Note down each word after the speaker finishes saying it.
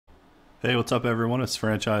Hey, what's up everyone? It's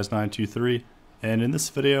Franchise923, and in this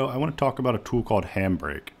video I want to talk about a tool called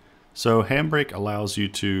Handbrake. So Handbrake allows you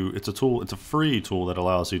to, it's a free tool that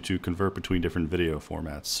allows you to convert between different video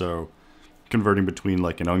formats. So converting between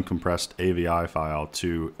like an uncompressed AVI file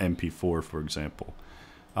to MP4, for example.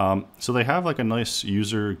 So they have like a nice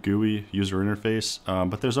GUI user interface,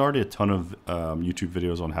 but there's already a ton of YouTube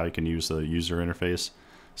videos on how you can use the user interface.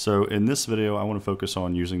 So in this video I want to focus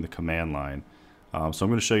on using the command line. So I'm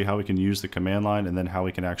going to show you how we can use the command line and then how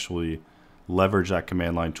we can actually leverage that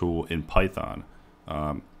command line tool in Python.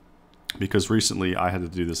 Because recently I had to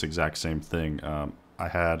do this exact same thing. I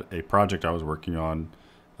had a project I was working on,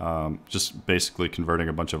 just basically converting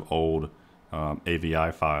a bunch of old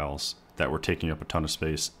AVI files that were taking up a ton of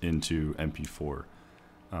space into MP4.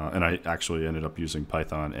 And I actually ended up using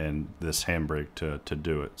Python and this Handbrake to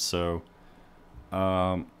do it. So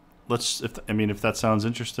if that sounds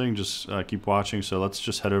interesting, just keep watching. So let's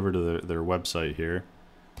just head over to their website here,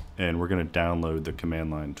 and we're going to download the command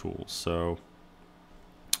line tool. So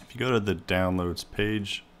if you go to the downloads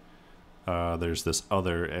page, there's this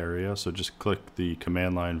other area. So just click the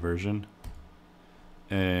command line version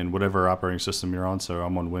and whatever operating system you're on. So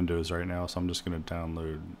I'm on Windows right now, so I'm just going to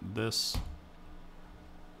download this.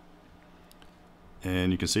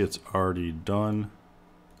 And you can see it's already done.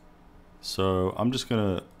 So I'm just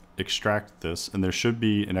going to extract this, and there should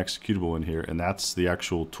be an executable in here, and that's the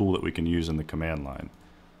actual tool that we can use in the command line.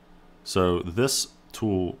 So this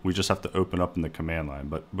tool we just have to open up in the command line,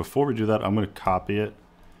 but before we do that I'm going to copy it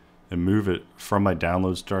and move it from my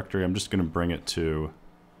downloads directory. I'm just going to bring it to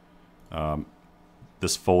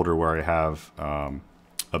this folder where I have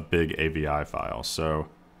a big AVI file. So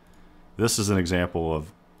this is an example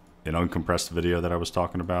of an uncompressed video that I was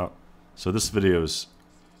talking about. So this video is,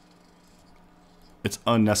 it's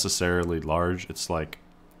unnecessarily large. It's like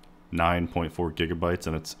 9.4 gigabytes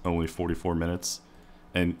and it's only 44 minutes.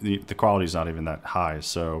 And the quality is not even that high.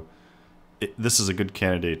 So this is a good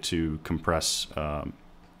candidate to compress to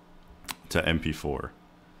MP4.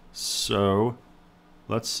 So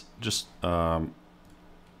let's just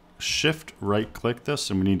shift right click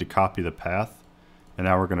this, and we need to copy the path. And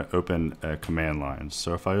now we're going to open a command line.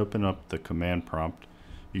 So if I open up the command prompt,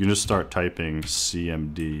 you can just start typing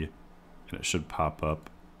CMD. And it should pop up,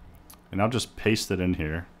 and I'll just paste it in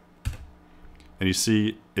here, and you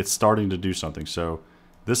see it's starting to do something. So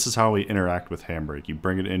this is how we interact with Handbrake. You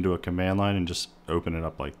bring it into a command line and just open it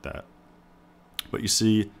up like that. But you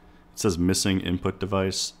see it says missing input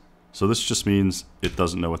device, so this just means it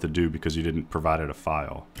doesn't know what to do because you didn't provide it a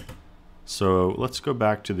file. So let's go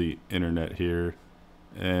back to the internet here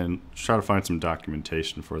and try to find some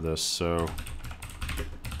documentation for this. So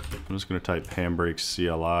I'm just going to type Handbrake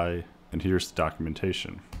CLI, and here's the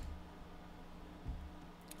documentation.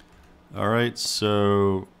 Alright,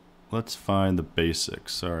 so let's find the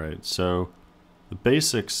basics. Alright, so the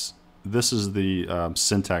basics, this is the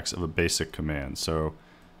syntax of a basic command. So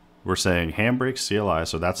we're saying Handbrake CLI,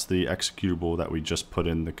 so that's the executable that we just put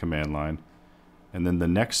in the command line. And then the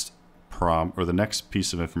next prompt, or the next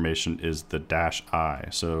piece of information, is the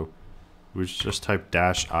 -i. So we just type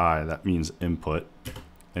 -i, that means input.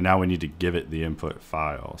 And now we need to give it the input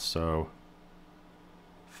file. So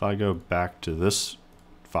if I go back to this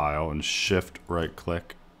file and shift right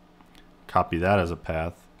click, copy that as a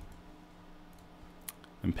path,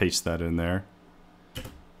 and paste that in there.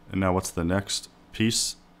 And now what's the next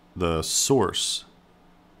piece? The source.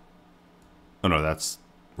 Oh no, that's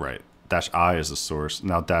right. -i is the source.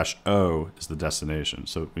 Now -o is the destination.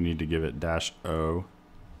 So we need to give it -o.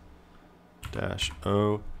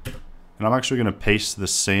 And I'm actually going to paste the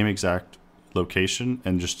same exact location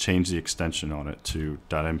and just change the extension on it to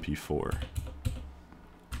 .mp4.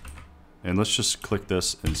 And let's just click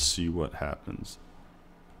this and see what happens.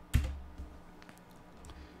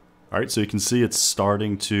 Alright, so you can see it's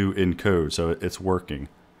starting to encode, so it's working.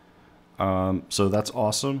 So that's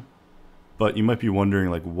awesome, but you might be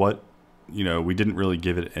wondering, like, what, we didn't really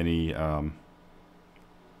give it any,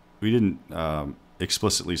 we didn't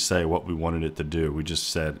explicitly say what we wanted it to do. We just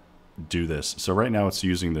said do this. So right now it's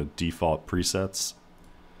using the default presets.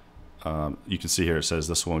 You can see here it says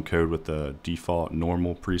this will encode with the default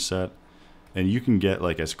normal preset, and you can get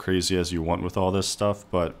like as crazy as you want with all this stuff,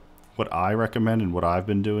 but what I recommend and what I've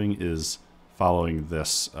been doing is following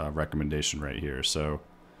this recommendation right here. So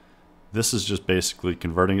this is just basically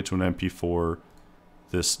converting it to an MP4.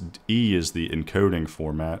 This E is the encoding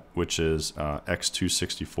format, which is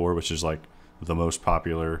X264, which is like the most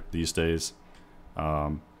popular these days.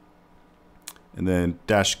 And then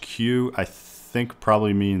 -Q I think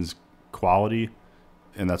probably means quality,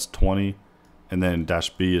 and that's 20. And then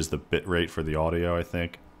 -B is the bit rate for the audio, I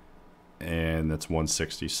think. and that's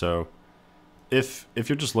 160. So if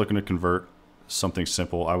you're just looking to convert something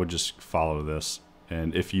simple, I would just follow this.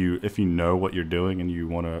 And if you know what you're doing and you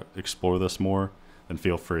want to explore this more, then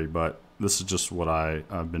feel free. But this is just what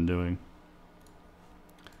I've been doing.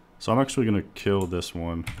 So I'm actually going to kill this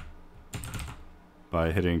one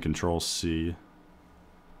by hitting Control C,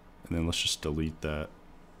 and then let's just delete that.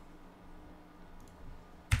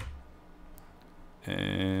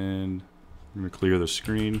 And I'm going to clear the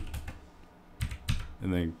screen,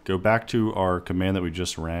 and then go back to our command that we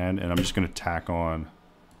just ran, and I'm just going to tack on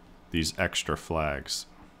these extra flags.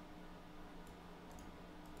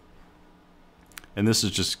 And this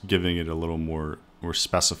is just giving it a little more, we're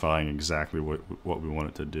specifying exactly what we want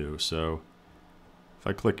it to do. So if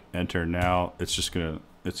I click enter now, it's gonna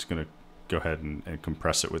go ahead and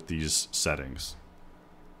compress it with these settings.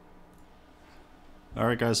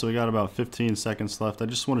 Alright guys, so we got about 15 seconds left. I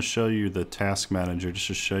just want to show you the task manager just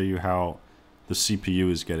to show you how the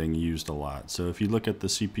CPU is getting used a lot. So if you look at the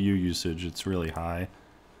CPU usage, it's really high.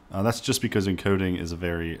 That's just because encoding is a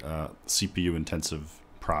very CPU intensive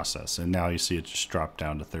process, and now you see it just dropped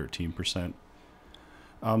down to 13%.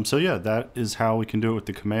 So yeah, that is how we can do it with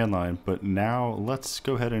the command line, but now let's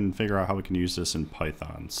go ahead and figure out how we can use this in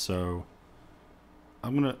Python. So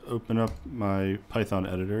I'm going to open up my Python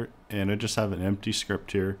editor, and I just have an empty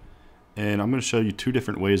script here, and I'm going to show you two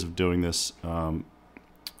different ways of doing this. And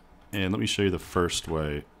let me show you the first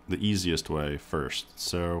way, the easiest way first.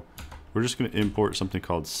 So we're just going to import something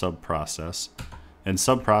called subprocess, and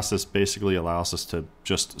subprocess basically allows us to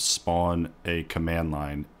just spawn a command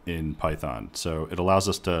line in Python. So it allows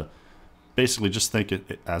us to basically just think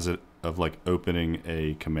of like opening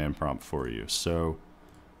a command prompt for you. So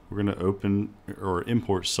we're going to open or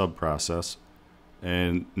import subprocess,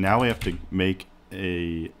 and now we have to make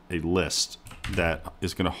a list that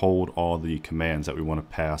is going to hold all the commands that we want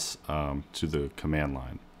to pass to the command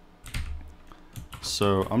line.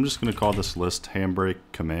 So I'm just going to call this list Handbrake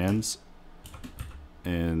commands,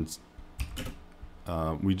 and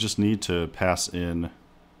we just need to pass in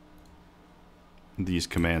these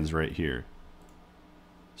commands right here.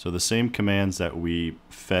 So the same commands that we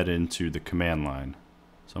fed into the command line.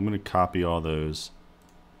 So I'm going to copy all those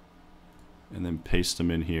and then paste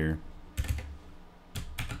them in here.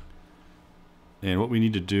 And what we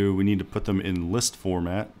need to do, we need to put them in list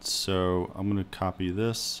format. So I'm going to copy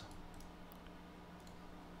this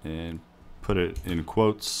and put it in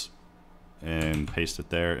quotes and paste it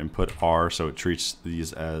there, and put R so it treats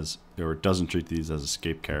these as, or it doesn't treat these as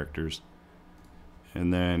escape characters.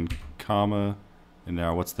 And then comma, and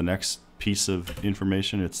now what's the next piece of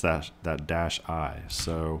information? It's that dash I.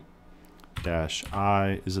 So dash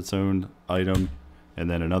I is its own item, and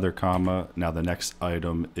then another comma. Now the next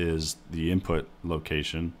item is the input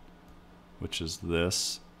location, which is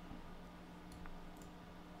this.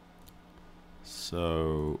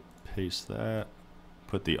 So paste that,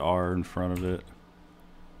 put the R in front of it.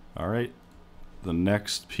 Alright, the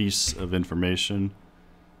next piece of information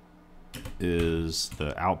is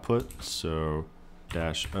the output. So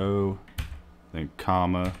dash O, then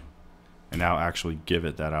comma, and now actually give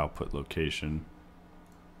it that output location.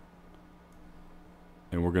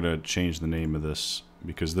 And we're going to change the name of this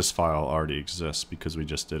because this file already exists because we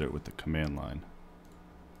just did it with the command line.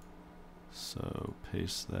 So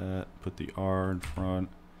paste that, put the R in front,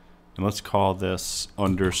 and let's call this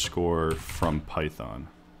underscore from Python.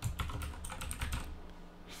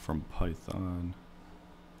 From Python.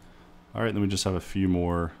 Alright, then we just have a few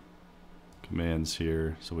more commands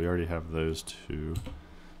here. So we already have those two.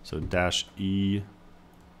 So dash E.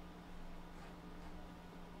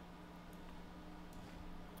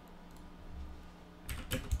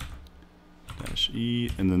 Dash E,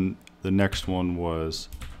 and then the next one was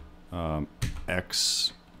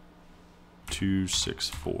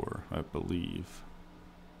X264, I believe.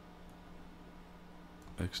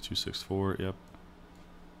 X264, yep.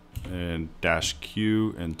 And dash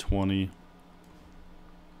Q and 20.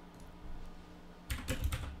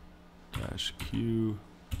 Dash Q,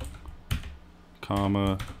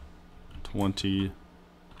 comma, 20.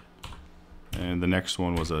 And the next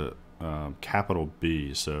one was a capital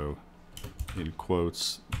B, so in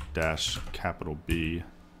quotes, dash capital B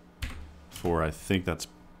for, I think that's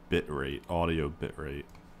bit rate, audio bit rate,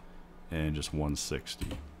 and just 160.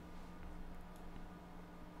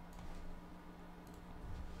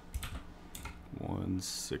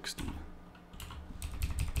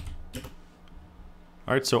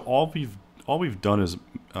 Alright, so all we've done is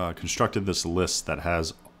constructed this list that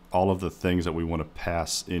has all of the things that we want to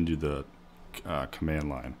pass into the command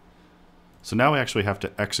line. So now we actually have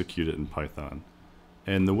to execute it in Python.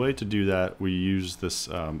 And the way to do that, we use this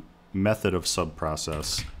method of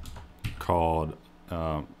subprocess called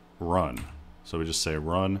run. So we just say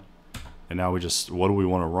run, and now we just, what do we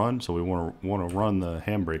want to run? So we want to run the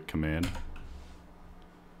handbrake command.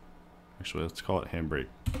 Actually, let's call it handbrake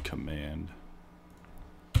command.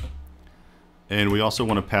 And we also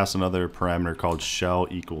want to pass another parameter called shell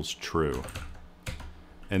equals true.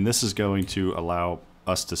 And this is going to allow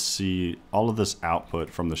us to see all of this output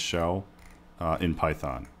from the shell in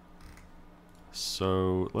Python.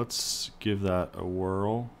 So let's give that a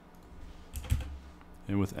whirl.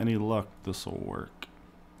 And with any luck, this will work.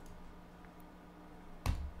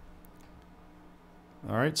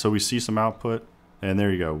 Alright, so we see some output, and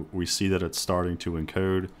there you go. We see that it's starting to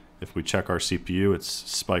encode. If we check our CPU, it's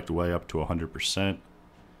spiked way up to 100%.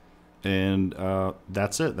 And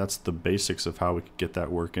that's it. That's the basics of how we could get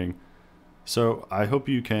that working. So I hope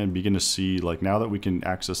you can begin to see, like, now that we can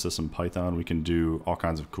access this in Python, we can do all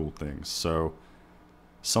kinds of cool things. So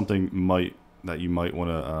something that you might want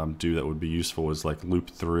to do that would be useful is like loop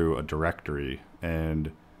through a directory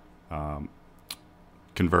and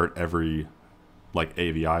convert every like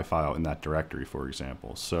AVI file in that directory, for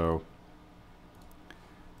example. So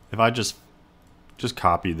if I just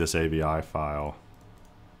copy this AVI file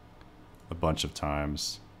a bunch of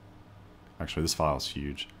times, actually this file is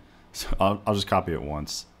huge, so I'll just copy it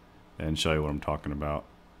once and show you what I'm talking about.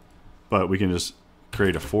 But we can just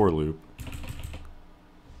create a for loop.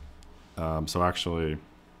 So actually,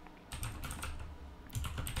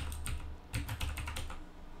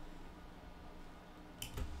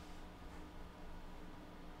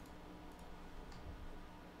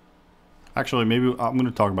 maybe I'm going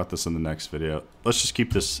to talk about this in the next video. Let's just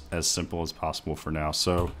keep this as simple as possible for now.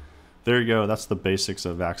 So there you go. That's the basics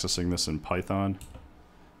of accessing this in Python.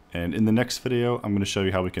 And in the next video, I'm going to show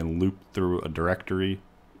you how we can loop through a directory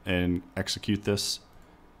and execute this.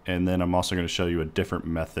 And then I'm also going to show you a different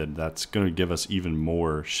method that's going to give us even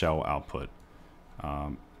more shell output.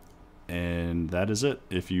 And that is it.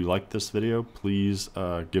 If you like this video, please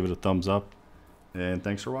give it a thumbs up. And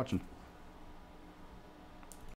thanks for watching.